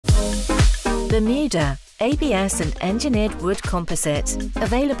Bermuda, ABS and engineered wood composite.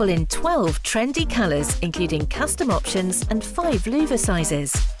 Available in 12 trendy colours including custom options and 5 louver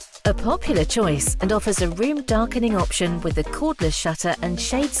sizes. A popular choice and offers a room darkening option with the cordless shutter and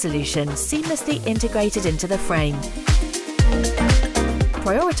shade solution seamlessly integrated into the frame.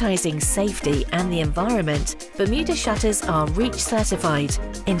 Prioritising safety and the environment, Bermuda shutters are REACH certified,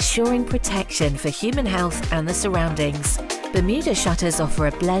 ensuring protection for human health and the surroundings. Bermuda shutters offer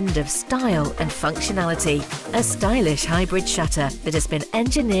a blend of style and functionality, a stylish hybrid shutter that has been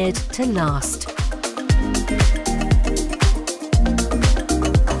engineered to last.